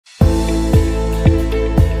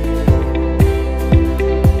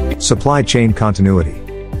Supply chain continuity.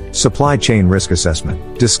 Supply chain risk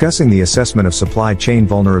assessment. Discussing the assessment of supply chain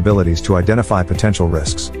vulnerabilities to identify potential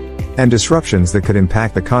risks and disruptions that could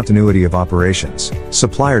impact the continuity of operations.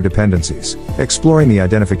 Supplier dependencies. Exploring the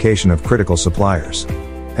identification of critical suppliers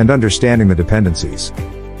and understanding the dependencies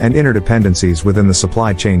and interdependencies within the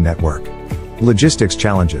supply chain network. Logistics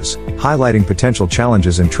challenges. Highlighting potential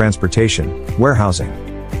challenges in transportation, warehousing,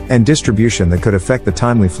 and distribution that could affect the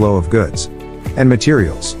timely flow of goods and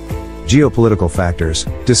materials. Geopolitical factors.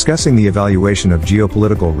 Discussing the evaluation of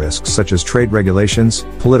geopolitical risks such as trade regulations,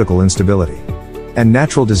 political instability, and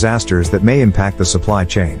natural disasters that may impact the supply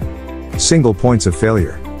chain. Single points of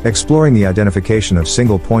failure. Exploring the identification of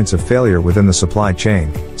single points of failure within the supply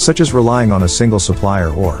chain, such as relying on a single supplier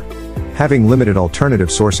or having limited alternative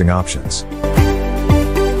sourcing options.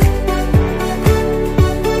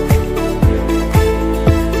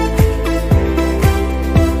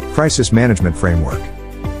 Crisis management framework.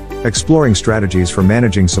 Exploring strategies for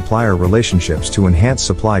managing supplier relationships to enhance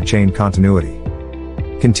supply chain continuity.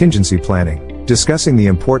 Contingency planning. Discussing the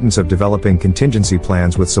importance of developing contingency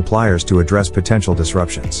plans with suppliers to address potential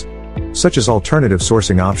disruptions, such as alternative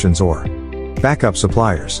sourcing options or backup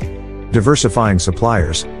suppliers. Diversifying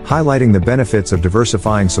suppliers. Highlighting the benefits of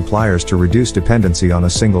diversifying suppliers to reduce dependency on a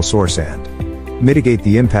single source and mitigate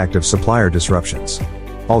the impact of supplier disruptions.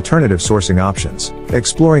 Alternative sourcing options.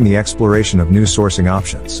 Exploring the exploration of new sourcing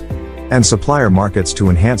options and supplier markets to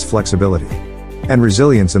enhance flexibility and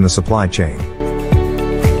resilience in the supply chain.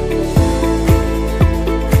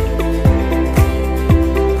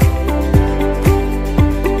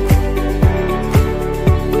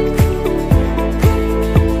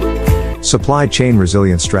 Supply chain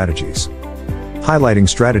resilience strategies. Highlighting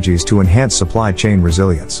strategies to enhance supply chain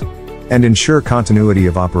resilience and ensure continuity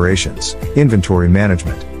of operations. Inventory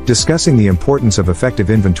management. Discussing the importance of effective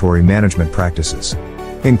inventory management practices,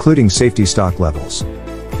 including safety stock levels,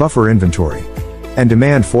 buffer inventory, and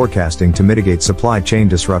demand forecasting to mitigate supply chain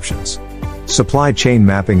disruptions. Supply chain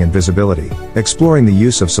mapping and visibility. Exploring the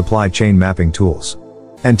use of supply chain mapping tools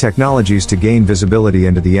and technologies to gain visibility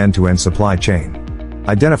into the end-to-end supply chain.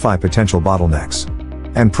 Identify potential bottlenecks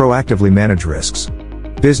and proactively manage risks.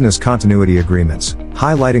 Business continuity agreements.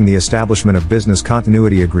 Highlighting the establishment of business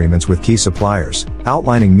continuity agreements with key suppliers,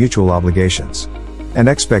 outlining mutual obligations and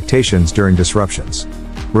expectations during disruptions.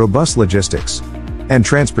 Robust logistics and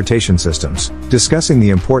transportation systems. Discussing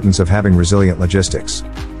the importance of having resilient logistics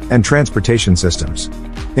and transportation systems,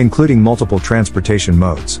 including multiple transportation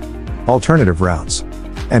modes, alternative routes,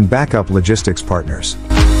 and backup logistics partners.